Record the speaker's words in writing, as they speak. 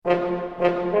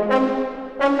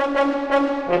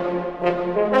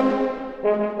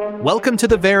Welcome to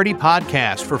the Verity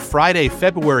Podcast for Friday,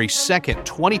 February 2nd,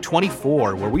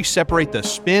 2024, where we separate the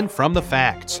spin from the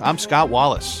facts. I'm Scott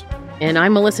Wallace. And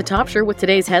I'm Melissa Topshire with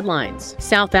today's headlines.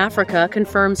 South Africa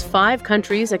confirms 5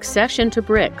 countries' accession to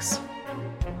BRICS.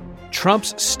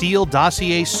 Trump's Steele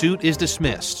dossier suit is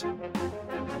dismissed.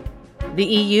 The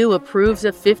EU approves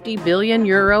a €50 billion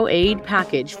aid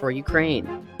package for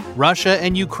Ukraine. Russia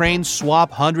and Ukraine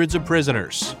swap hundreds of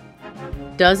prisoners.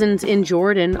 Dozens in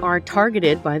Jordan are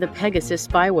targeted by the Pegasus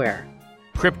spyware.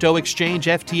 Crypto exchange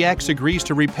FTX agrees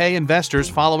to repay investors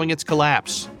following its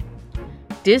collapse.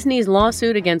 Disney's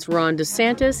lawsuit against Ron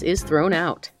DeSantis is thrown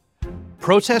out.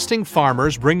 Protesting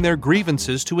farmers bring their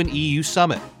grievances to an EU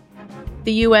summit.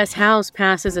 The U.S. House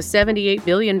passes a $78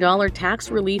 billion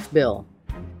tax relief bill.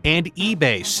 And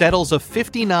eBay settles a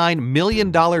 $59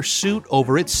 million suit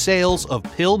over its sales of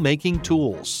pill-making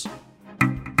tools.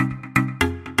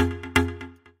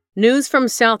 News from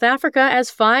South Africa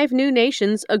as 5 new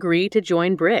nations agree to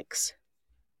join BRICS.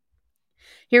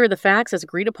 Here are the facts as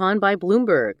agreed upon by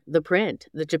Bloomberg, The Print,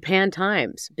 The Japan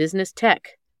Times, Business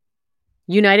Tech,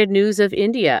 United News of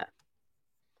India,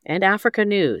 and Africa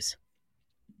News.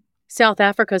 South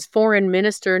Africa's Foreign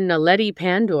Minister Naledi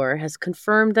Pandor has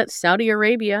confirmed that Saudi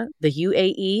Arabia, the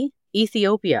UAE,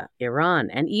 Ethiopia, Iran,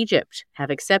 and Egypt have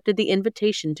accepted the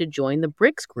invitation to join the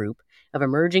BRICS group of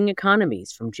emerging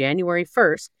economies from January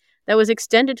 1st that was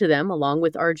extended to them along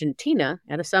with Argentina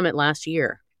at a summit last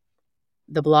year.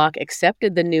 The bloc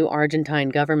accepted the new Argentine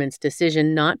government's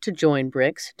decision not to join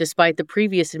BRICS despite the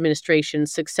previous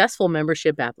administration's successful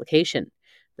membership application,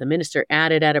 the minister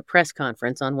added at a press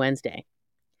conference on Wednesday.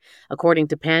 According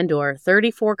to Pandor,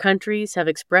 34 countries have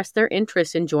expressed their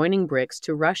interest in joining BRICS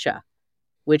to Russia,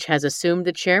 which has assumed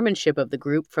the chairmanship of the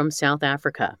group from South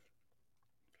Africa.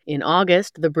 In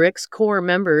August, the BRICS core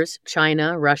members,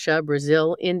 China, Russia,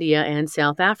 Brazil, India, and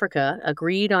South Africa,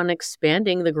 agreed on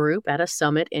expanding the group at a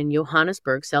summit in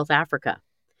Johannesburg, South Africa.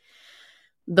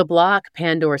 The bloc,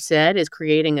 Pandor said, is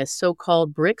creating a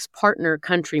so-called BRICS partner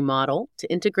country model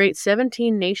to integrate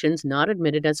 17 nations not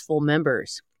admitted as full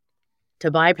members. To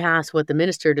bypass what the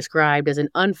minister described as an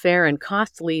unfair and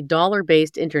costly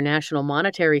dollar-based international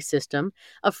monetary system,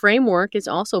 a framework is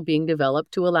also being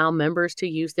developed to allow members to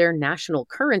use their national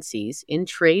currencies in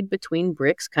trade between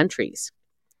BRICS countries.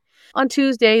 On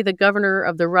Tuesday, the governor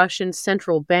of the Russian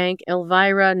Central Bank,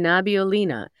 Elvira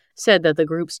Nabiullina, said that the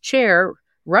group's chair,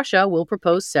 Russia, will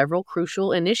propose several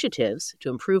crucial initiatives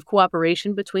to improve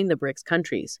cooperation between the BRICS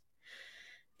countries.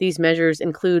 These measures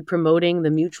include promoting the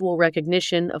mutual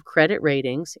recognition of credit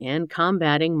ratings and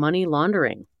combating money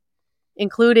laundering.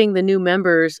 Including the new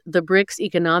members, the BRICS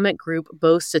economic group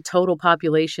boasts a total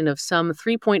population of some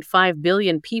 3.5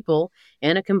 billion people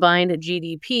and a combined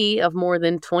GDP of more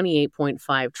than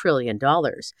 $28.5 trillion,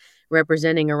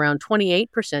 representing around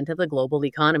 28% of the global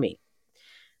economy.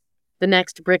 The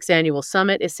next BRICS annual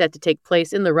summit is set to take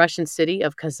place in the Russian city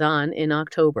of Kazan in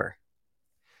October.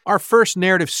 Our first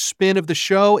narrative spin of the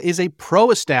show is a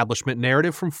pro-establishment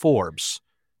narrative from Forbes.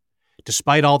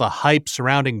 Despite all the hype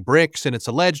surrounding BRICS and its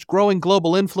alleged growing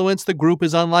global influence, the group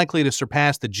is unlikely to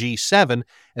surpass the G7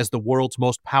 as the world's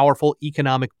most powerful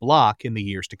economic bloc in the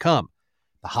years to come.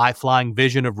 The high-flying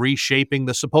vision of reshaping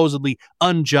the supposedly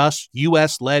unjust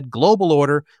U.S.-led global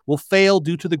order will fail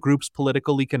due to the group's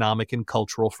political, economic, and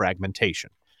cultural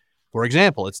fragmentation. For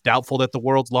example, it's doubtful that the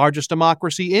world's largest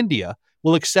democracy, India,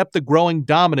 will accept the growing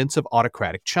dominance of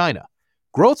autocratic China.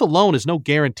 Growth alone is no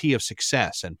guarantee of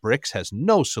success, and BRICS has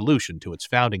no solution to its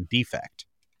founding defect.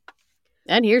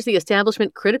 And here's the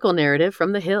establishment critical narrative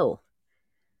from The Hill.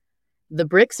 The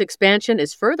BRICS expansion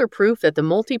is further proof that the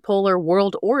multipolar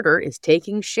world order is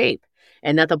taking shape,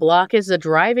 and that the bloc is the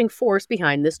driving force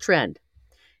behind this trend.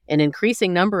 An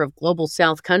increasing number of global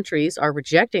South countries are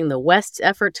rejecting the West's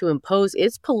effort to impose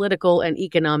its political and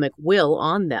economic will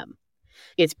on them.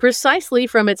 It's precisely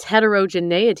from its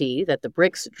heterogeneity that the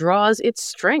BRICS draws its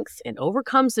strength and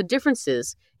overcomes the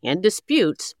differences and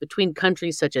disputes between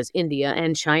countries such as India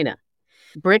and China.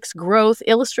 BRICS growth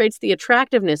illustrates the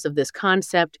attractiveness of this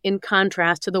concept in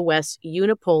contrast to the West's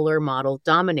unipolar model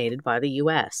dominated by the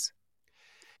U.S.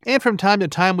 And from time to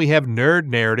time, we have nerd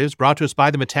narratives brought to us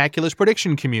by the Metaculus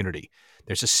prediction community.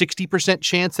 There's a 60%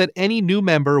 chance that any new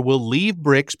member will leave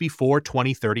BRICS before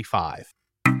 2035.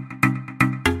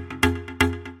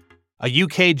 A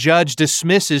UK judge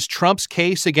dismisses Trump's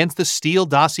case against the Steele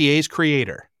dossier's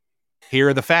creator. Here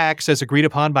are the facts as agreed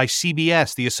upon by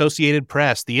CBS, the Associated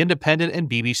Press, The Independent, and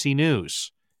BBC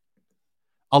News.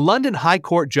 A London High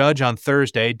Court judge on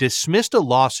Thursday dismissed a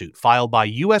lawsuit filed by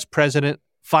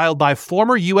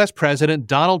former U.S. President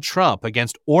Donald Trump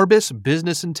against Orbis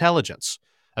Business Intelligence,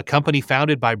 a company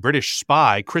founded by British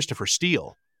spy Christopher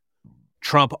Steele.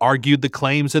 Trump argued the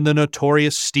claims in the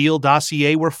notorious Steele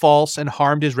dossier were false and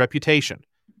harmed his reputation.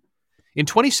 In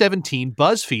 2017,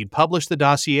 BuzzFeed published the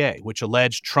dossier, which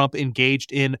alleged Trump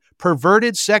engaged in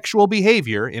perverted sexual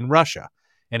behavior in Russia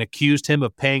and accused him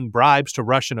of paying bribes to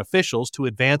Russian officials to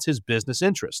advance his business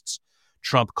interests.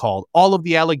 Trump called all of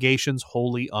the allegations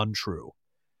wholly untrue.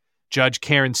 Judge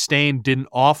Karen Stein didn't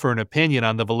offer an opinion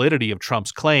on the validity of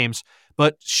Trump's claims,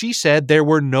 but she said there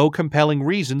were no compelling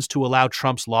reasons to allow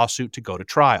Trump's lawsuit to go to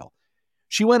trial.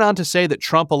 She went on to say that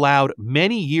Trump allowed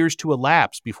many years to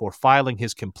elapse before filing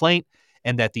his complaint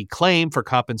and that the claim for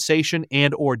compensation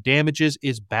and/or damages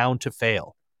is bound to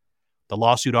fail. The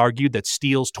lawsuit argued that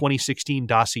Steele's 2016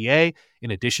 dossier,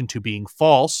 in addition to being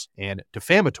false and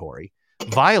defamatory,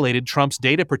 violated Trump's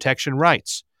data protection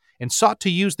rights and sought to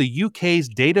use the UK's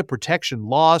data protection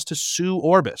laws to sue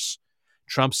Orbis.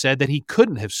 Trump said that he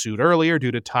couldn't have sued earlier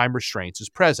due to time restraints as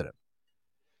president.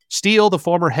 Steele, the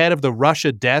former head of the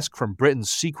Russia desk from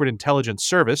Britain's secret intelligence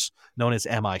service, known as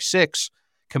MI6,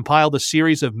 compiled a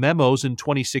series of memos in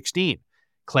 2016,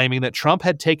 claiming that Trump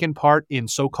had taken part in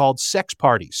so-called sex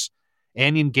parties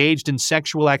and engaged in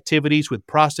sexual activities with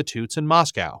prostitutes in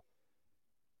Moscow.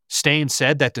 Stein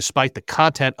said that despite the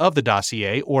content of the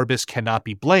dossier, Orbis cannot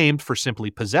be blamed for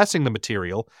simply possessing the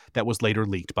material that was later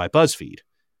leaked by BuzzFeed.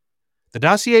 The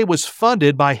dossier was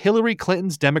funded by Hillary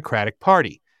Clinton's Democratic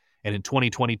Party, and in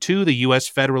 2022, the U.S.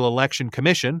 Federal Election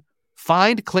Commission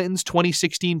fined Clinton's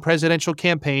 2016 presidential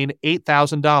campaign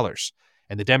 $8,000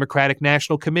 and the Democratic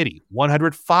National Committee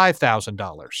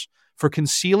 $105,000 for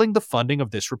concealing the funding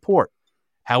of this report.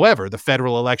 However, the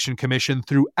Federal Election Commission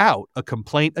threw out a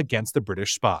complaint against the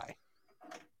British spy.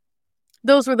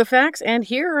 Those were the facts, and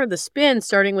here are the spins,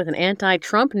 starting with an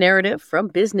anti-Trump narrative from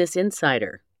Business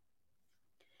Insider.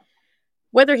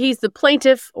 Whether he's the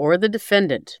plaintiff or the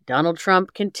defendant, Donald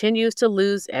Trump continues to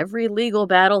lose every legal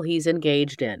battle he's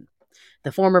engaged in.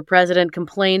 The former president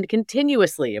complained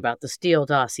continuously about the Steele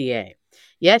dossier,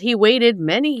 yet he waited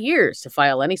many years to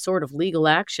file any sort of legal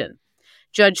action.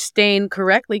 Judge Stein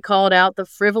correctly called out the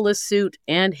frivolous suit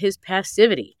and his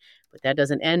passivity, but that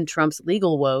doesn't end Trump's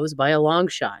legal woes by a long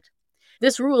shot.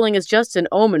 This ruling is just an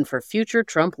omen for future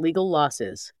Trump legal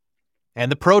losses.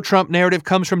 And the pro-Trump narrative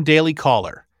comes from Daily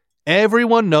Caller.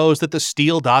 Everyone knows that the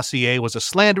Steele dossier was a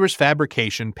slanderous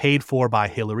fabrication paid for by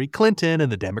Hillary Clinton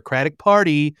and the Democratic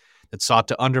Party that sought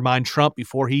to undermine Trump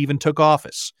before he even took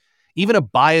office. Even a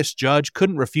biased judge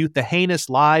couldn't refute the heinous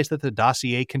lies that the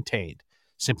dossier contained,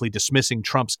 simply dismissing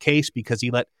Trump's case because he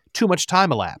let too much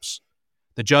time elapse.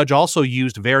 The judge also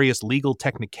used various legal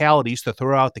technicalities to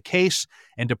throw out the case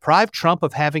and deprive Trump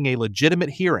of having a legitimate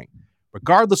hearing.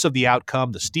 Regardless of the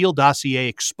outcome, the Steele dossier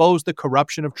exposed the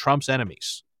corruption of Trump's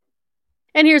enemies.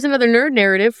 And here's another nerd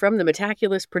narrative from the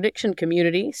Metaculus prediction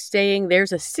community saying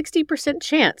there's a 60%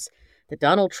 chance that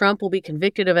Donald Trump will be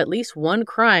convicted of at least one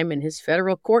crime in his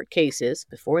federal court cases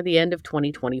before the end of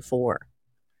 2024.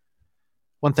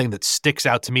 One thing that sticks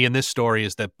out to me in this story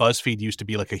is that BuzzFeed used to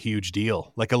be like a huge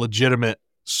deal, like a legitimate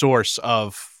source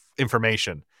of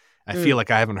information. I feel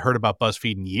like I haven't heard about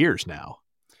BuzzFeed in years now.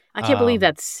 I can't believe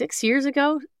that's 6 years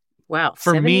ago. Wow.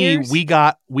 For 7 me, years? we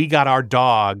got our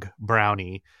dog,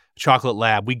 Brownie, Chocolate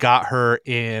Lab. We got her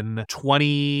in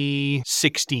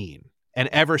 2016. And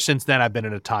ever since then, I've been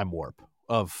in a time warp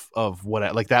of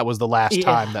what, like that was the last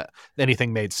time that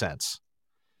anything made sense.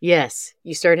 Yes.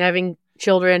 You start having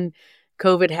children.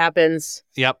 COVID happens.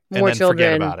 Yep. More and then children,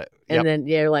 forget about it. Yep. And then,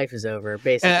 your life is over,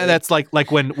 basically. And that's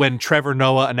like when Trevor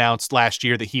Noah announced last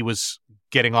year that he was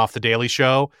getting off The Daily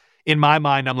Show. In my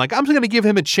mind, I'm like, I'm going to give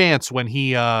him a chance when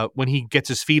he gets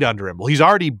his feet under him. Well, he's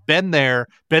already been there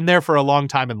for a long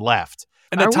time and left.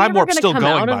 And the time warp's still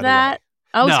going, by the way.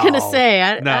 I was going to say,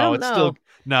 I don't know. Still,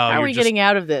 no. How are we getting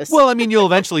out of this? Well, I mean, you'll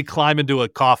eventually climb into a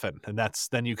coffin, and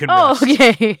then you can rest. Oh,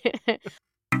 okay.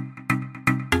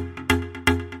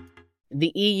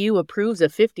 The EU approves a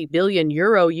 €50 billion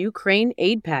Ukraine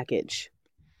aid package.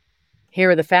 Here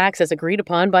are the facts as agreed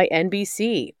upon by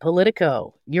NBC,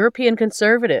 Politico, European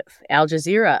Conservative, Al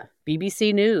Jazeera,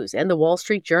 BBC News, and The Wall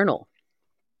Street Journal.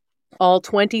 All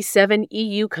 27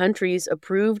 EU countries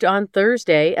approved on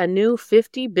Thursday a new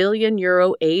 €50 billion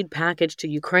aid package to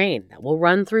Ukraine that will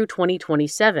run through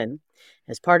 2027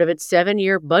 as part of its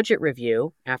 7-year budget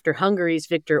review after Hungary's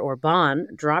Viktor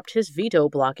Orbán dropped his veto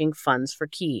blocking funds for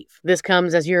Kyiv. This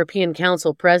comes as European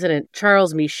Council President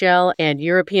Charles Michel and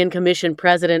European Commission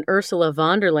President Ursula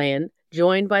von der Leyen,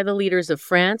 joined by the leaders of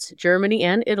France, Germany,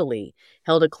 and Italy,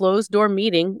 held a closed-door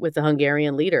meeting with the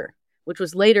Hungarian leader, which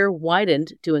was later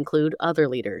widened to include other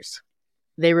leaders.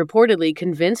 They reportedly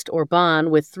convinced Orbán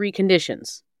with 3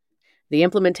 conditions. The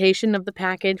implementation of the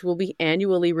package will be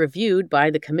annually reviewed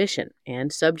by the Commission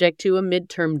and subject to a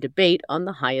midterm debate on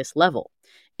the highest level.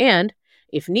 And,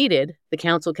 if needed, the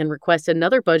Council can request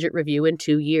another budget review in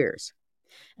 2 years.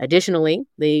 Additionally,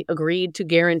 they agreed to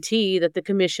guarantee that the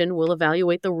Commission will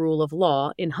evaluate the rule of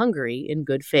law in Hungary in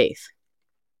good faith.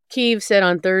 Kyiv said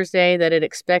on Thursday that it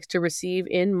expects to receive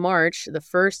in March the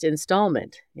first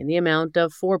installment in the amount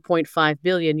of 4.5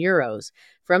 billion euros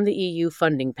from the EU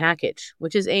funding package,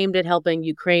 which is aimed at helping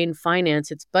Ukraine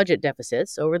finance its budget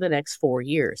deficits over the next 4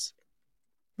 years.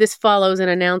 This follows an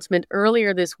announcement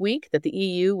earlier this week that the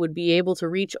EU would be able to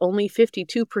reach only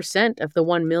 52% of the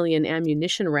 1 million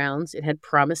ammunition rounds it had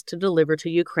promised to deliver to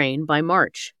Ukraine by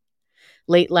March.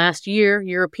 Late last year,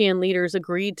 European leaders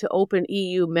agreed to open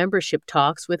EU membership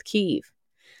talks with Kyiv.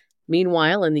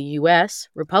 Meanwhile, in the U.S.,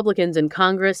 Republicans in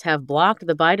Congress have blocked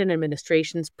the Biden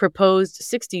administration's proposed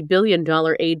 $60 billion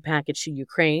aid package to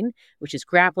Ukraine, which is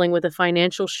grappling with a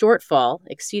financial shortfall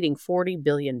exceeding $40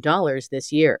 billion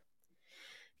this year.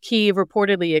 Kyiv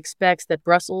reportedly expects that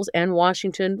Brussels and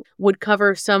Washington would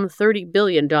cover some $30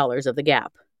 billion of the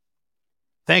gap.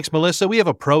 Thanks, Melissa. We have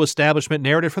a pro-establishment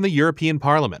narrative from the European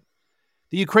Parliament.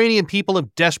 The Ukrainian people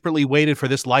have desperately waited for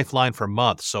this lifeline for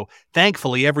months, so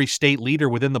thankfully every state leader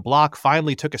within the bloc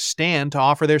finally took a stand to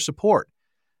offer their support.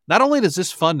 Not only does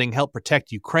this funding help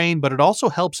protect Ukraine, but it also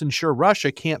helps ensure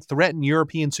Russia can't threaten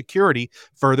European security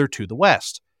further to the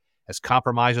west. As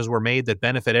compromises were made that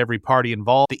benefit every party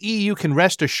involved, the EU can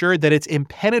rest assured that it's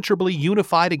impenetrably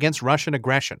unified against Russian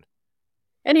aggression.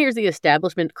 And here's the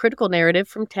establishment critical narrative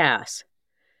from TASS.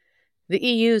 The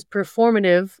EU's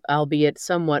performative, albeit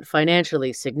somewhat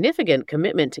financially significant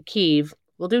commitment to Kyiv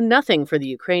will do nothing for the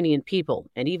Ukrainian people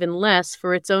and even less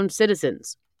for its own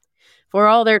citizens. For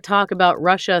all their talk about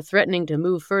Russia threatening to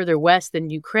move further west than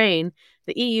Ukraine,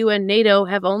 the EU and NATO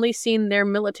have only seen their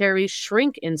militaries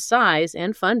shrink in size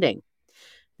and funding.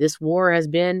 This war has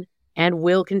been and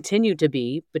will continue to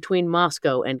be between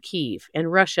Moscow and Kyiv, and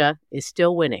Russia is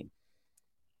still winning.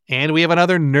 And we have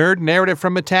another nerd narrative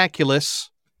from Metaculus.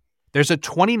 There's a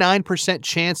 29%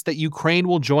 chance that Ukraine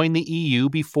will join the EU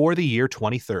before the year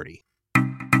 2030.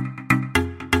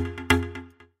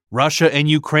 Russia and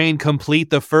Ukraine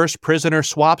complete the first prisoner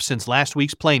swap since last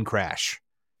week's plane crash.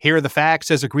 Here are the facts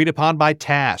as agreed upon by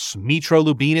TASS, Mitro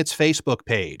Lubinets' Facebook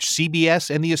page, CBS,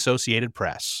 and the Associated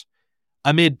Press.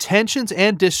 Amid tensions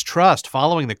and distrust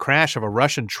following the crash of a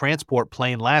Russian transport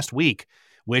plane last week,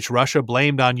 which Russia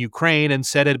blamed on Ukraine and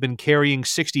said had been carrying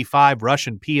 65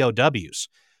 Russian POWs,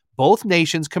 both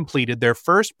nations completed their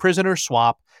first prisoner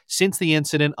swap since the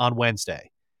incident on Wednesday.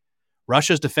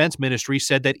 Russia's defense ministry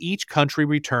said that each country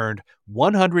returned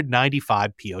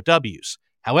 195 POWs.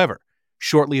 However,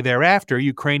 shortly thereafter,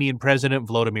 Ukrainian President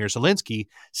Volodymyr Zelensky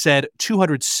said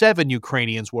 207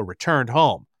 Ukrainians were returned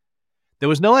home. There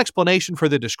was no explanation for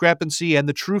the discrepancy, and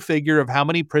the true figure of how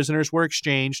many prisoners were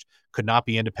exchanged could not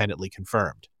be independently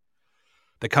confirmed.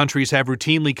 The countries have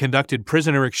routinely conducted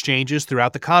prisoner exchanges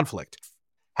throughout the conflict.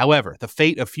 However, the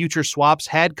fate of future swaps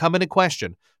had come into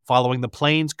question following the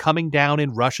planes coming down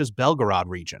in Russia's Belgorod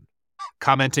region.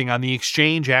 Commenting on the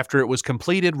exchange after it was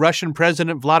completed, Russian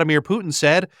President Vladimir Putin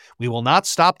said, "We will not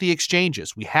stop the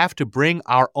exchanges. We have to bring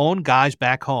our own guys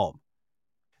back home."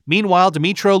 Meanwhile,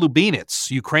 Dmytro Lubinets,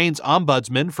 Ukraine's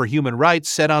ombudsman for human rights,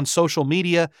 said on social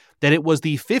media that it was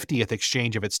the 50th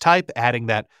exchange of its type, adding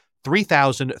that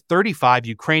 3,035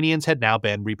 Ukrainians had now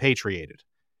been repatriated.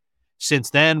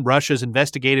 Since then, Russia's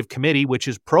investigative committee, which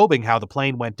is probing how the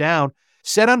plane went down,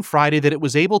 said on Friday that it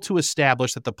was able to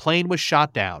establish that the plane was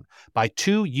shot down by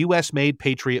 2 U.S.-made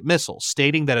Patriot missiles,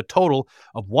 stating that a total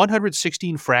of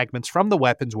 116 fragments from the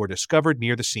weapons were discovered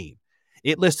near the scene.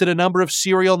 It listed a number of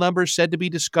serial numbers said to be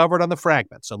discovered on the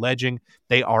fragments, alleging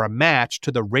they are a match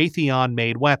to the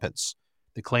Raytheon-made weapons.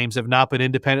 The claims have not been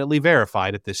independently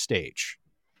verified at this stage.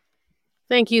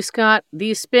 Thank you, Scott.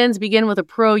 These spins begin with a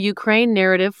pro-Ukraine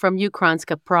narrative from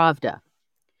Ukrainska Pravda.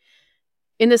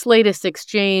 In this latest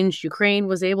exchange, Ukraine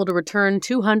was able to return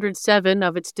 207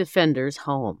 of its defenders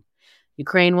home.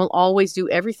 Ukraine will always do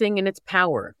everything in its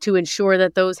power to ensure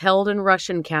that those held in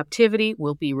Russian captivity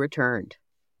will be returned.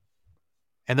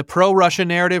 And the pro-Russia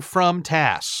narrative from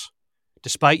TASS.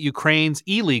 Despite Ukraine's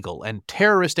illegal and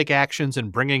terroristic actions in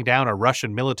bringing down a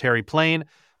Russian military plane,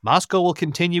 Moscow will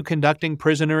continue conducting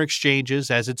prisoner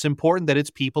exchanges as it's important that its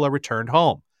people are returned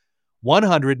home.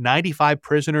 195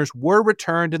 prisoners were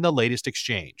returned in the latest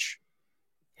exchange.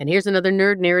 And here's another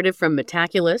nerd narrative from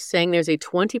Metaculus saying there's a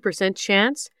 20%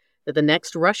 chance that the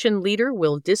next Russian leader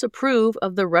will disapprove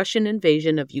of the Russian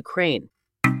invasion of Ukraine.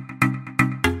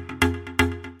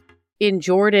 In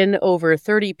Jordan, over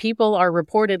 30 people are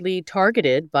reportedly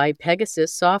targeted by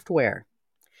Pegasus software.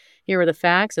 Here are the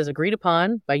facts as agreed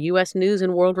upon by U.S. News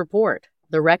and World Report,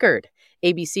 The Record,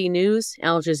 ABC News,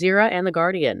 Al Jazeera, and The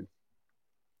Guardian.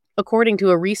 According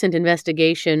to a recent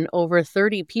investigation, over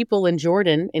 30 people in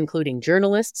Jordan, including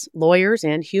journalists, lawyers,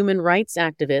 and human rights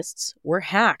activists, were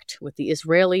hacked with the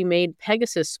Israeli-made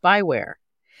Pegasus spyware.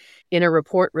 In a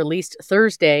report released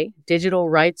Thursday, digital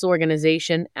rights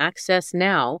organization Access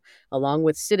Now, along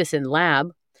with Citizen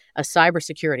Lab, a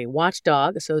cybersecurity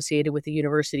watchdog associated with the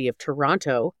University of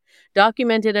Toronto,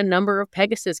 documented a number of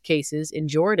Pegasus cases in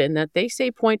Jordan that they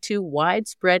say point to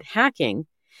widespread hacking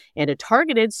and a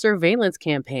targeted surveillance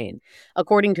campaign.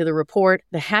 According to the report,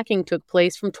 the hacking took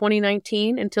place from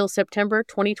 2019 until September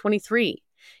 2023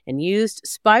 and used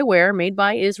spyware made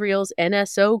by Israel's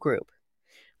NSO group.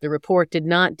 The report did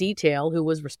not detail who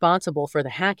was responsible for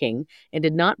the hacking and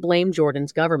did not blame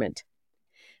Jordan's government.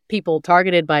 People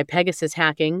targeted by Pegasus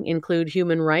hacking include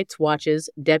Human Rights Watch's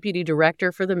Deputy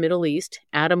Director for the Middle East,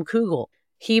 Adam Kugel,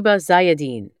 Hiba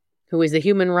Zayedin, who is the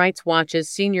Human Rights Watch's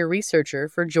senior researcher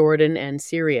for Jordan and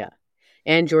Syria,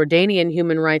 and Jordanian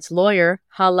human rights lawyer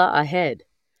Hala Ahed.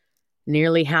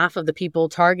 Nearly half of the people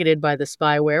targeted by the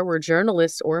spyware were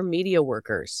journalists or media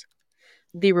workers.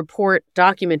 The report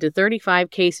documented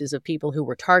 35 cases of people who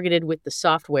were targeted with the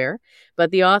software, but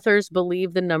the authors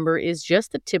believe the number is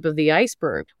just the tip of the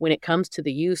iceberg when it comes to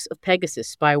the use of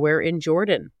Pegasus spyware in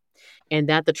Jordan, and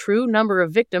that the true number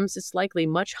of victims is likely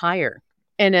much higher.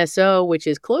 NSO, which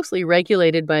is closely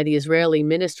regulated by the Israeli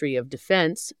Ministry of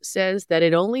Defense, says that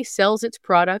it only sells its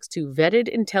products to vetted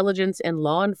intelligence and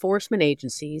law enforcement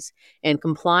agencies and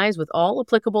complies with all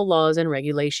applicable laws and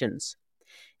regulations.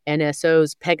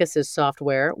 NSO's Pegasus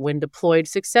software, when deployed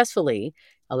successfully,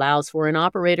 allows for an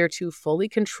operator to fully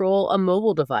control a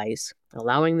mobile device,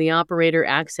 allowing the operator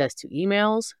access to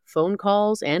emails, phone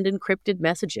calls, and encrypted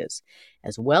messages,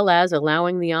 as well as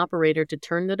allowing the operator to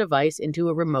turn the device into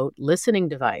a remote listening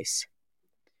device.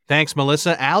 Thanks,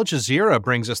 Melissa. Al Jazeera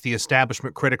brings us the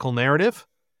establishment critical narrative.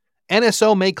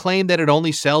 NSO may claim that it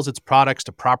only sells its products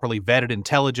to properly vetted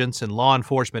intelligence and law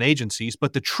enforcement agencies,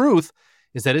 but the truth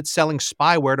is that it's selling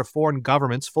spyware to foreign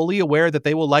governments fully aware that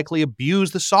they will likely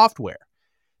abuse the software.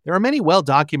 There are many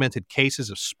well-documented cases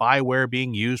of spyware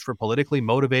being used for politically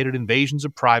motivated invasions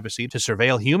of privacy to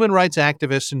surveil human rights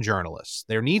activists and journalists.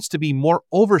 There needs to be more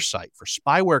oversight for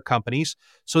spyware companies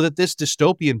so that this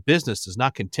dystopian business does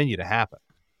not continue to happen.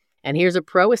 And here's a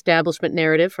pro-establishment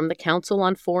narrative from the Council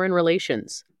on Foreign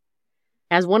Relations.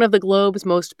 As one of the globe's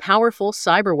most powerful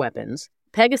cyber weapons,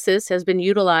 Pegasus has been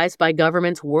utilized by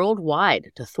governments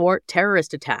worldwide to thwart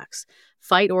terrorist attacks,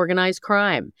 fight organized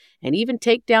crime, and even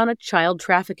take down a child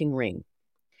trafficking ring.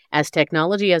 As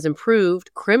technology has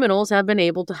improved, criminals have been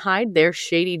able to hide their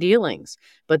shady dealings,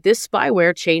 but this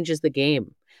spyware changes the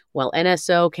game. While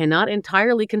NSO cannot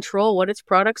entirely control what its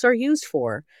products are used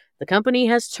for, the company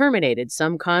has terminated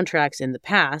some contracts in the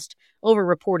past over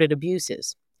reported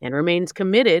abuses and remains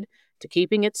committed to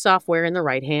keeping its software in the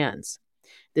right hands.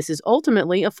 This is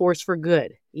ultimately a force for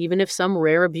good, even if some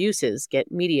rare abuses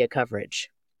get media coverage.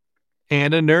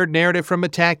 And a nerd narrative from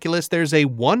Metaculus, there's a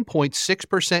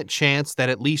 1.6% chance that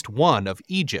at least one of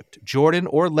Egypt, Jordan,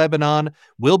 or Lebanon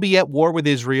will be at war with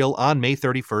Israel on May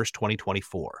 31st,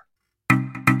 2024.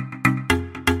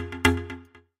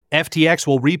 FTX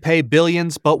will repay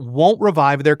billions but won't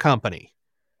revive their company.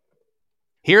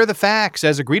 Here are the facts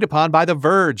as agreed upon by The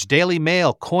Verge, Daily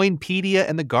Mail, Coinpedia,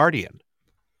 and The Guardian.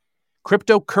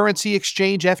 Cryptocurrency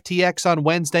exchange FTX on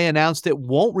Wednesday announced it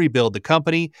won't rebuild the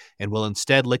company and will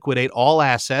instead liquidate all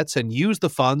assets and use the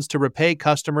funds to repay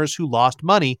customers who lost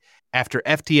money after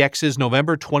FTX's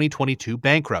November 2022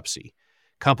 bankruptcy.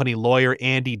 Company lawyer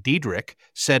Andy Diedrich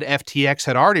said FTX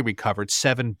had already recovered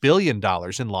 $7 billion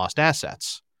in lost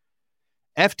assets.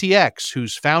 FTX,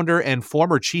 whose founder and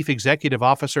former chief executive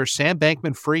officer Sam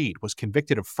Bankman-Fried was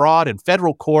convicted of fraud in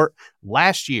federal court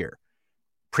last year,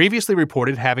 previously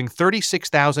reported having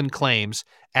 36,000 claims,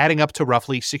 adding up to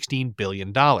roughly $16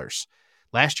 billion.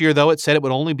 Last year, though, it said it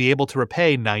would only be able to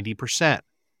repay 90%.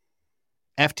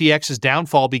 FTX's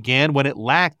downfall began when it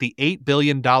lacked the $8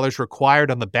 billion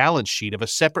required on the balance sheet of a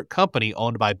separate company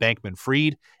owned by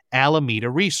Bankman-Fried, Alameda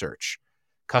Research.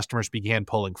 Customers began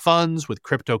pulling funds, with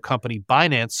crypto company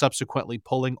Binance subsequently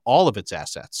pulling all of its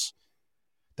assets.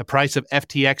 The price of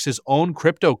FTX's own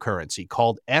cryptocurrency,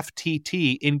 called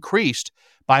FTT, increased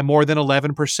by more than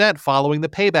 11% following the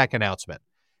payback announcement.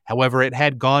 However, it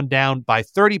had gone down by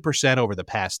 30% over the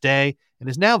past day and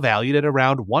is now valued at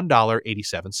around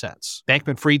 $1.87.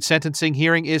 Bankman-Fried's sentencing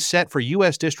hearing is set for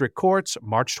U.S. District Courts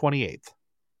March 28th.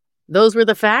 Those were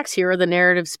the facts. Here are the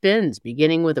narrative spins,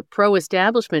 beginning with a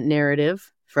pro-establishment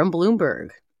narrative from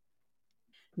Bloomberg.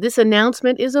 This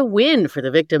announcement is a win for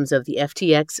the victims of the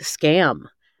FTX scam.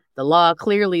 The law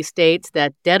clearly states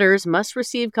that debtors must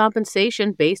receive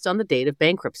compensation based on the date of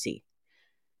bankruptcy.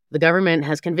 The government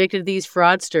has convicted these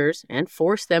fraudsters and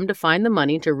forced them to find the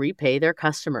money to repay their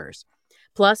customers.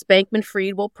 Plus,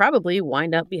 Bankman-Fried will probably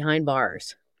wind up behind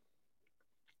bars.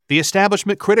 The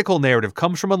establishment critical narrative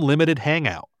comes from Unlimited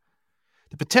Hangout.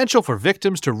 The potential for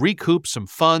victims to recoup some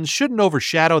funds shouldn't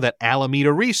overshadow that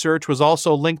Alameda Research was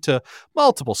also linked to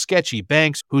multiple sketchy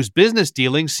banks whose business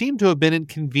dealings seem to have been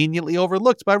inconveniently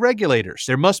overlooked by regulators.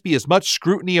 There must be as much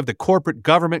scrutiny of the corporate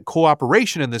government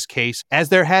cooperation in this case as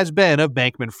there has been of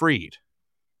Bankman-Fried.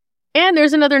 And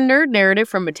there's another nerd narrative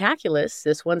from Metaculus.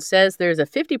 This one says there's a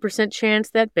 50% chance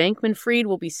that Bankman-Fried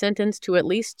will be sentenced to at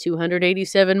least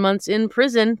 287 months in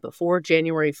prison before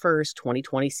January 1st,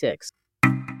 2026.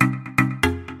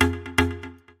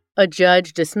 A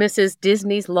judge dismisses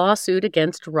Disney's lawsuit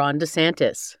against Ron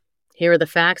DeSantis. Here are the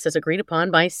facts as agreed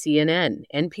upon by CNN,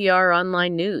 NPR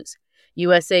Online News,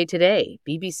 USA Today,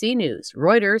 BBC News,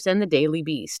 Reuters, and the Daily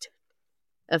Beast.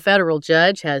 A federal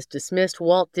judge has dismissed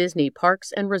Walt Disney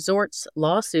Parks and Resorts'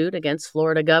 lawsuit against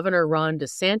Florida Governor Ron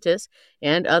DeSantis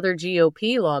and other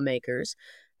GOP lawmakers,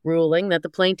 ruling that the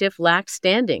plaintiff lacked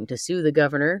standing to sue the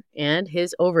governor and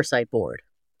his oversight board.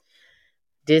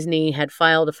 Disney had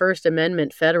filed a First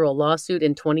Amendment federal lawsuit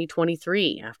in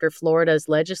 2023 after Florida's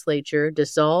legislature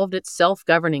dissolved its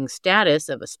self-governing status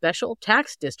of a special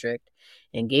tax district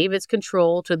and gave its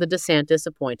control to the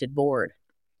DeSantis-appointed board.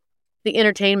 The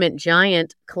entertainment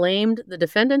giant claimed the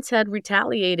defendants had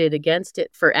retaliated against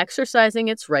it for exercising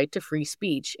its right to free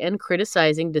speech and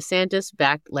criticizing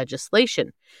DeSantis-backed legislation,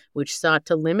 which sought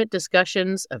to limit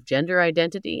discussions of gender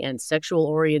identity and sexual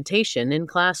orientation in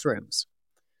classrooms.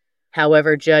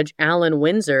 However, Judge Alan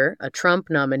Windsor, a Trump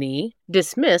nominee,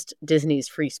 dismissed Disney's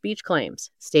free speech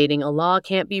claims, stating a law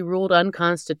can't be ruled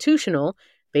unconstitutional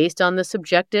based on the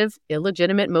subjective,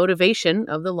 illegitimate motivation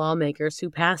of the lawmakers who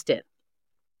passed it.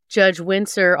 Judge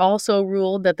Windsor also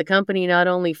ruled that the company not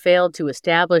only failed to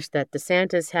establish that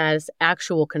DeSantis has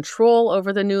actual control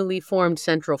over the newly formed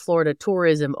Central Florida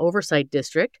Tourism Oversight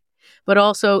District, but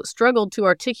also struggled to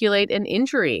articulate an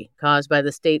injury caused by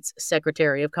the state's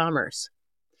Secretary of Commerce.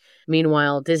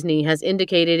 Meanwhile, Disney has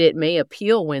indicated it may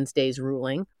appeal Wednesday's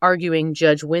ruling, arguing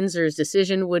Judge Windsor's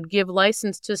decision would give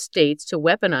license to states to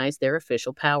weaponize their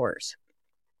official powers.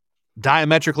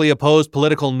 Diametrically opposed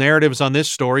political narratives on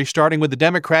this story, starting with the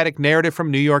Democratic narrative from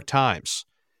New York Times.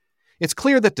 It's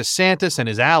clear that DeSantis and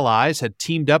his allies had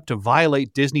teamed up to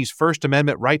violate Disney's First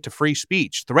Amendment right to free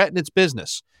speech, threaten its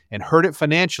business, and hurt it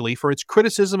financially for its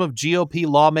criticism of GOP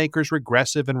lawmakers'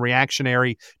 regressive and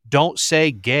reactionary "don't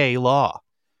say gay" law.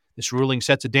 This ruling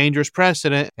sets a dangerous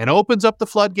precedent and opens up the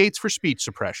floodgates for speech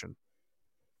suppression.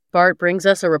 Bart brings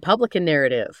us a Republican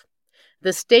narrative.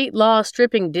 The state law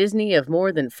stripping Disney of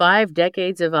more than 5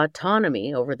 decades of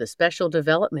autonomy over the Special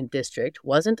Development District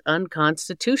wasn't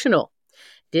unconstitutional.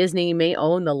 Disney may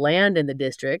own the land in the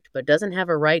district, but doesn't have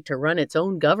a right to run its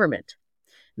own government,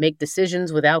 make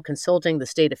decisions without consulting the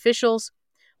state officials,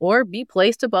 or be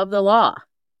placed above the law.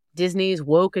 Disney's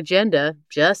woke agenda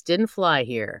just didn't fly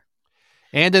here.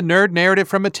 And a nerd narrative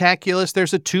from Metaculus,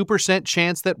 there's a 2%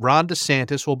 chance that Ron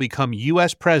DeSantis will become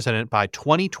U.S. president by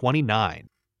 2029.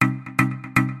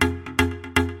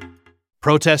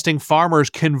 Protesting farmers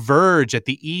converge at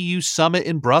the EU summit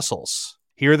in Brussels.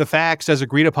 Here are the facts as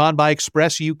agreed upon by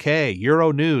Express UK,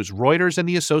 Euronews, Reuters, and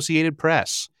the Associated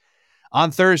Press.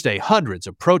 On Thursday, hundreds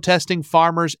of protesting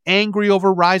farmers angry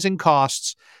over rising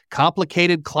costs,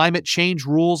 complicated climate change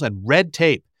rules, and red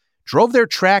tape drove their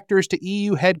tractors to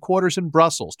EU headquarters in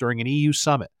Brussels during an EU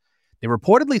summit. They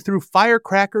reportedly threw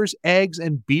firecrackers, eggs,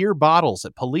 and beer bottles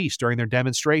at police during their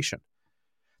demonstration.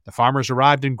 The farmers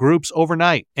arrived in groups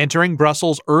overnight, entering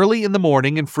Brussels early in the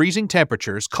morning in freezing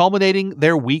temperatures, culminating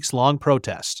their weeks-long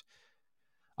protest.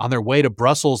 On their way to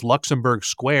Brussels Luxembourg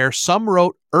Square, some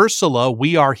wrote "Ursula,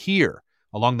 we are here"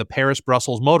 along the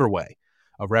Paris-Brussels motorway,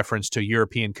 a reference to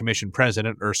European Commission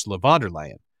President Ursula von der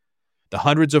Leyen. The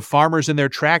hundreds of farmers in their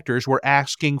tractors were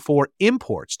asking for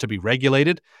imports to be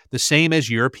regulated, the same as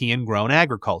European-grown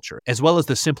agriculture, as well as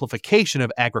the simplification of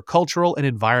agricultural and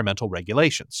environmental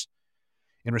regulations.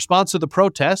 In response to the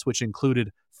protests, which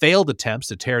included failed attempts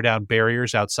to tear down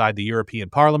barriers outside the European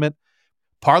Parliament,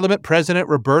 Parliament President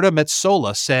Roberta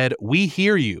Metsola said, "We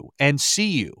hear you and see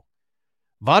you."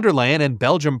 Von der Leyen and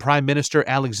Belgium Prime Minister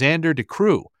Alexander De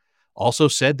Croo also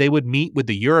said they would meet with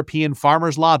the European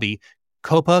farmers' lobby,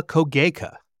 Copa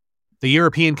Cogeca. The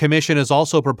European Commission has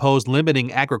also proposed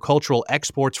limiting agricultural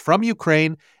exports from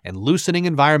Ukraine and loosening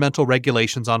environmental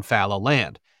regulations on fallow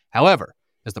land. However,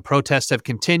 as the protests have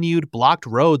continued, blocked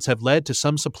roads have led to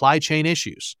some supply chain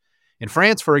issues. In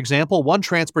France, for example, one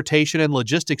transportation and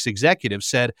logistics executive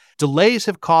said delays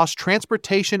have cost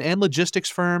transportation and logistics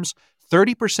firms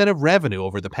 30% of revenue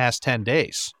over the past 10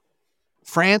 days.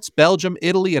 France, Belgium,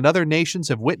 Italy, and other nations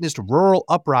have witnessed rural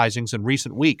uprisings in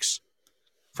recent weeks.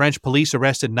 French police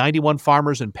arrested 91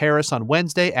 farmers in Paris on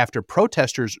Wednesday after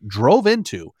protesters drove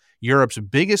into Europe's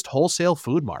biggest wholesale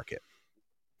food market.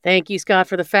 Thank you, Scott,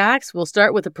 for the facts. We'll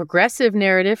start with a progressive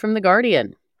narrative from The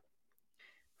Guardian.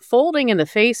 Folding in the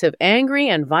face of angry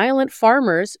and violent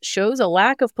farmers shows a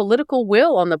lack of political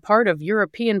will on the part of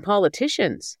European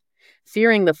politicians.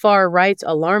 Fearing the far right's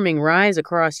alarming rise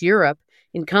across Europe,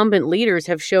 incumbent leaders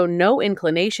have shown no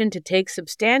inclination to take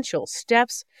substantial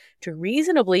steps to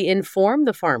reasonably inform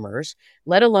the farmers,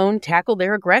 let alone tackle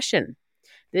their aggression.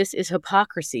 This is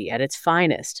hypocrisy at its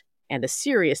finest and a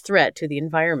serious threat to the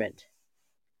environment.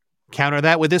 Counter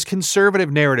that with this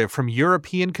conservative narrative from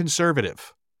European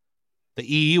Conservative. The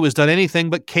EU has done anything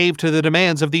but cave to the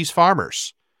demands of these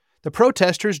farmers. The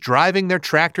protesters driving their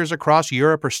tractors across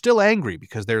Europe are still angry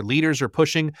because their leaders are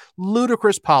pushing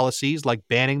ludicrous policies like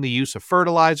banning the use of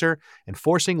fertilizer and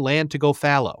forcing land to go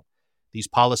fallow. These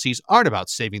policies aren't about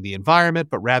saving the environment,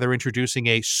 but rather introducing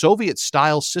a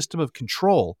Soviet-style system of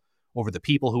control over the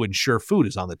people who ensure food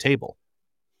is on the table.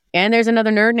 And there's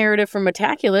another nerd narrative from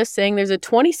Metaculus saying there's a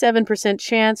 27%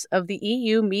 chance of the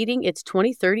EU meeting its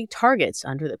 2030 targets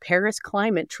under the Paris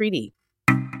Climate Treaty.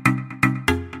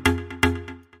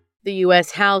 The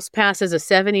U.S. House passes a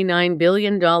 $79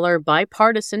 billion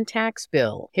bipartisan tax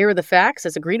bill. Here are the facts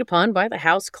as agreed upon by the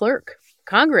House Clerk,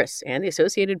 Congress, and the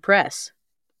Associated Press.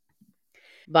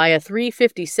 By a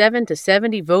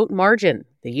 357-70 vote margin,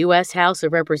 the U.S. House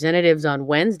of Representatives on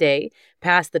Wednesday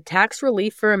passed the Tax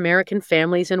Relief for American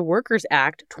Families and Workers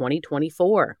Act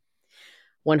 2024.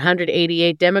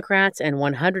 188 Democrats and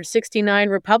 169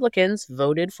 Republicans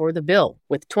voted for the bill,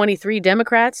 with 23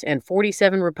 Democrats and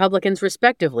 47 Republicans,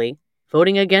 respectively,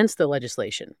 voting against the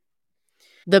legislation.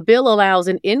 The bill allows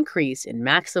an increase in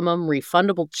maximum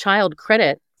refundable child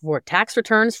credit for tax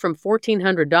returns from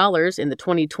 $1,400 in the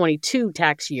 2022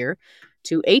 tax year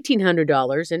to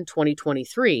 $1,800 in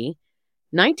 2023,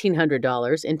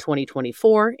 $1,900 in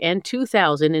 2024, and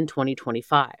 $2,000 in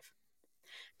 2025.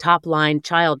 Top-line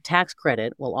child tax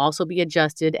credit will also be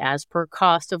adjusted as per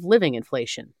cost of living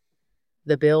inflation.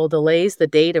 The bill delays the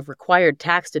date of required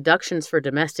tax deductions for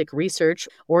domestic research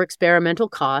or experimental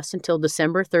costs until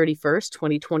December 31,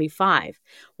 2025,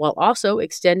 while also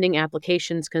extending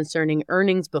applications concerning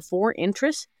earnings before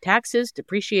interest, taxes,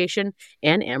 depreciation,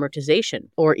 and amortization,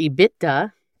 or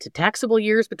EBITDA, to taxable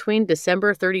years between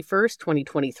December 31,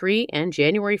 2023 and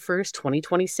January 1,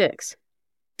 2026.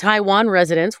 Taiwan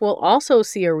residents will also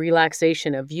see a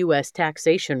relaxation of U.S.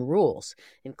 taxation rules,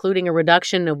 including a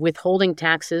reduction of withholding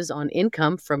taxes on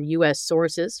income from U.S.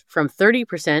 sources from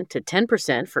 30% to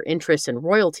 10% for interest and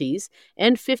royalties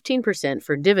and 15%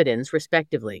 for dividends,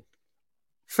 respectively.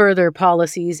 Further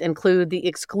policies include the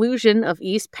exclusion of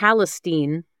East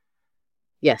Palestine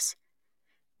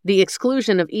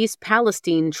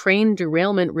train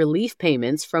derailment relief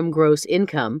payments from gross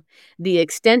income, the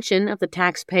extension of the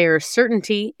Taxpayer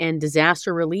Certainty and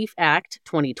Disaster Relief Act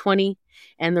 2020,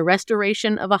 and the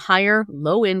restoration of a higher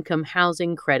low-income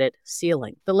housing credit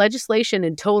ceiling. The legislation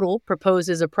in total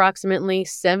proposes approximately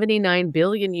 $79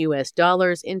 billion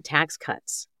in tax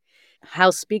cuts.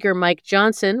 House Speaker Mike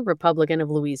Johnson, Republican of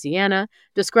Louisiana,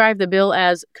 described the bill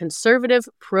as conservative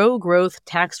pro-growth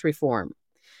tax reform.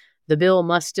 The bill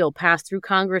must still pass through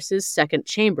Congress's second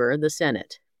chamber, the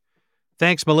Senate.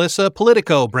 Thanks, Melissa.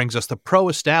 Politico brings us the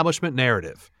pro-establishment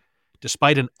narrative.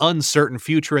 Despite an uncertain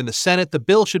future in the Senate, the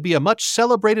bill should be a much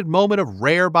celebrated moment of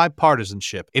rare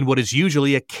bipartisanship in what is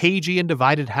usually a cagey and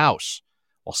divided House.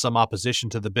 While some opposition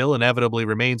to the bill inevitably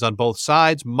remains on both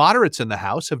sides, moderates in the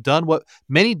House have done what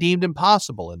many deemed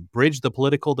impossible and bridged the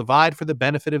political divide for the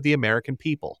benefit of the American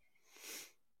people.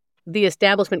 The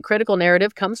establishment critical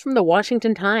narrative comes from the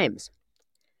Washington Times.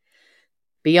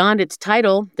 Beyond its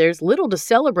title, there's little to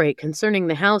celebrate concerning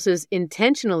the House's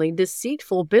intentionally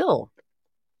deceitful bill.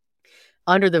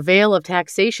 Under the veil of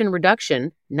taxation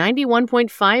reduction,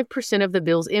 91.5% of the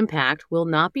bill's impact will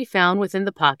not be found within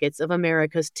the pockets of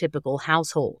America's typical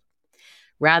household.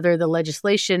 Rather, the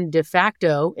legislation de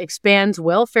facto expands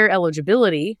welfare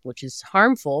eligibility, which is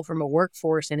harmful from a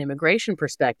workforce and immigration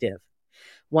perspective.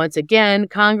 Once again,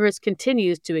 Congress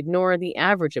continues to ignore the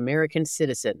average American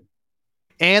citizen.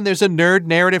 And there's a nerd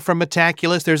narrative from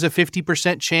Metaculus. There's a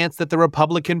 50% chance that the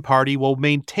Republican Party will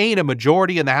maintain a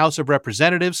majority in the House of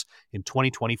Representatives in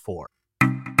 2024.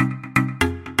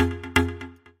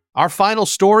 Our final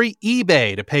story,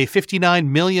 eBay to pay $59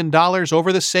 million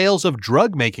over the sales of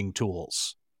drug-making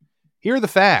tools. Here are the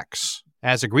facts,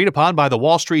 as agreed upon by the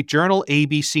Wall Street Journal,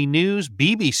 ABC News,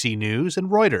 BBC News, and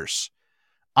Reuters.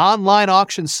 Online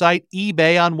auction site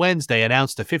eBay on Wednesday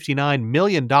announced a $59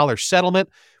 million settlement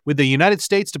with the United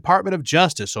States Department of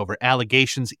Justice over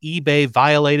allegations eBay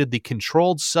violated the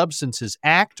Controlled Substances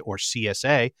Act, or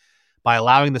CSA, by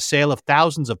allowing the sale of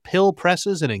thousands of pill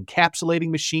presses and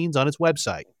encapsulating machines on its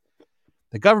website.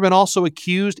 The government also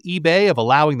accused eBay of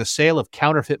allowing the sale of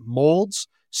counterfeit molds,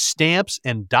 stamps,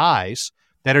 and dyes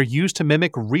that are used to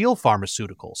mimic real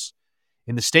pharmaceuticals.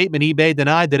 In the statement, eBay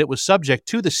denied that it was subject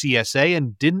to the CSA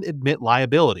and didn't admit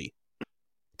liability.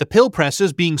 The pill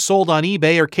presses being sold on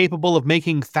eBay are capable of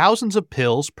making thousands of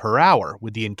pills per hour,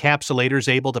 with the encapsulators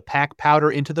able to pack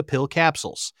powder into the pill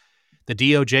capsules. The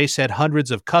DOJ said hundreds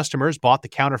of customers bought the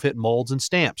counterfeit molds and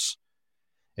stamps.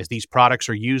 As these products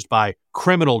are used by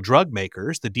criminal drug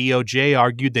makers, the DOJ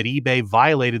argued that eBay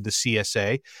violated the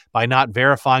CSA by not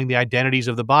verifying the identities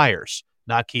of the buyers,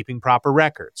 not keeping proper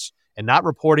records, and not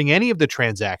reporting any of the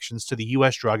transactions to the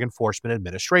U.S. Drug Enforcement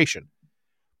Administration.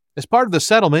 As part of the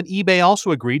settlement, eBay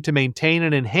also agreed to maintain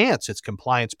and enhance its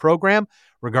compliance program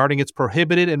regarding its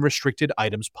prohibited and restricted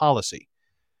items policy.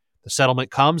 The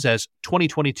settlement comes as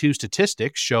 2022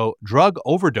 statistics show drug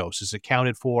overdoses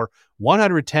accounted for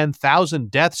 110,000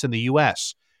 deaths in the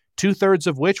U.S., two-thirds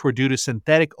of which were due to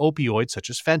synthetic opioids such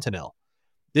as fentanyl.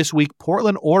 This week,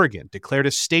 Portland, Oregon declared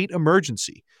a state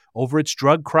emergency over its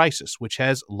drug crisis, which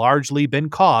has largely been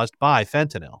caused by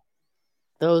fentanyl.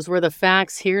 Those were the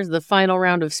facts. Here's the final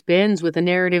round of spins with a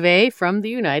narrative A from the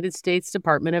United States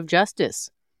Department of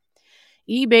Justice.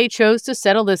 eBay chose to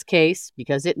settle this case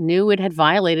because it knew it had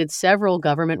violated several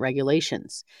government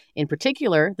regulations, in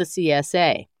particular the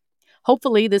CSA.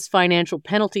 Hopefully, this financial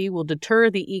penalty will deter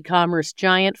the e-commerce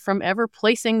giant from ever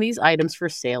placing these items for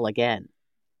sale again.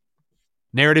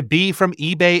 Narrative B from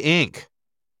eBay Inc.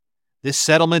 This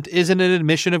settlement isn't an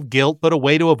admission of guilt, but a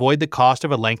way to avoid the cost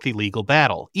of a lengthy legal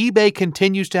battle. eBay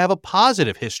continues to have a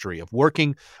positive history of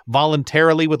working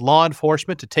voluntarily with law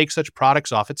enforcement to take such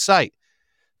products off its site.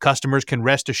 Customers can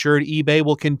rest assured eBay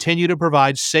will continue to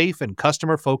provide safe and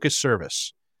customer-focused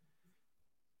service.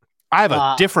 I have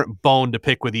a different bone to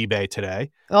pick with eBay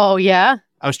today. Oh, yeah?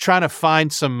 I was trying to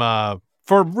find some,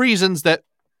 for reasons that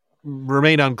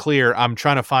remain unclear, I'm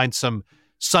trying to find some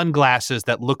sunglasses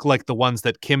that look like the ones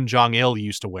that Kim Jong-il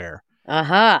used to wear.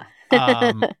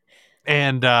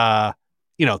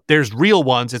 There's real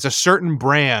ones. It's a certain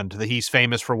brand that he's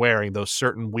famous for wearing, those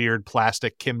certain weird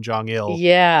plastic Kim Jong-il.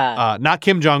 Yeah. Not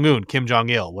Kim Jong-un. Kim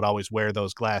Jong-il would always wear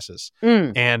those glasses.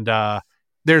 And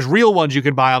there's real ones you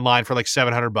can buy online for like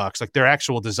 $700, like they're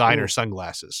actual designer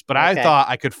sunglasses. But I thought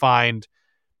I could find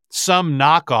some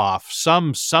knockoff,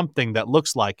 something that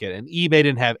looks like it. And eBay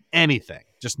didn't have anything,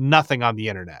 just nothing on the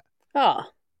internet. Oh,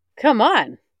 come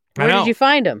on. Where did you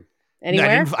find them?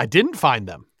 Anywhere? I didn't find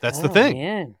them. That's the thing.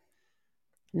 Man.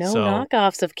 No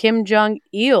knockoffs of Kim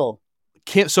Jong-il.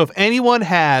 So if anyone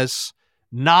has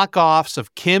knockoffs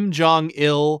of Kim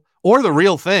Jong-il or the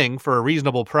real thing for a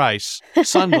reasonable price,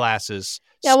 sunglasses.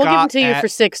 Yeah, we'll give them to you for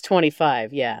 $6.25.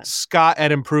 Yeah.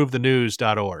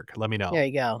 Scott@improvethenews.org. Let me know. There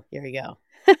you go.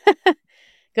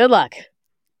 Good luck.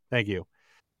 Thank you.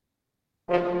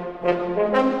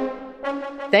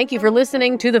 Thank you for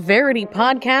listening to the Verity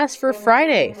Podcast for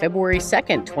Friday, February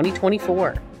 2nd,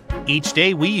 2024. Each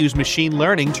day, we use machine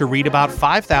learning to read about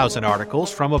 5,000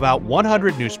 articles from about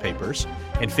 100 newspapers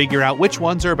and figure out which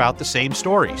ones are about the same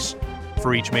stories.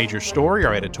 For each major story,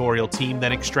 our editorial team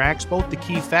then extracts both the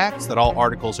key facts that all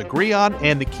articles agree on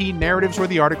and the key narratives where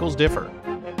the articles differ.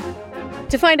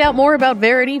 To find out more about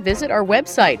Verity, visit our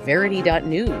website,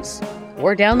 verity.news,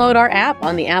 or download our app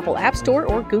on the Apple App Store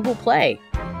or Google Play.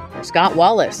 For Scott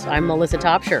Wallace, I'm Melissa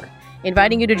Topshire,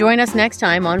 inviting you to join us next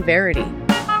time on Verity.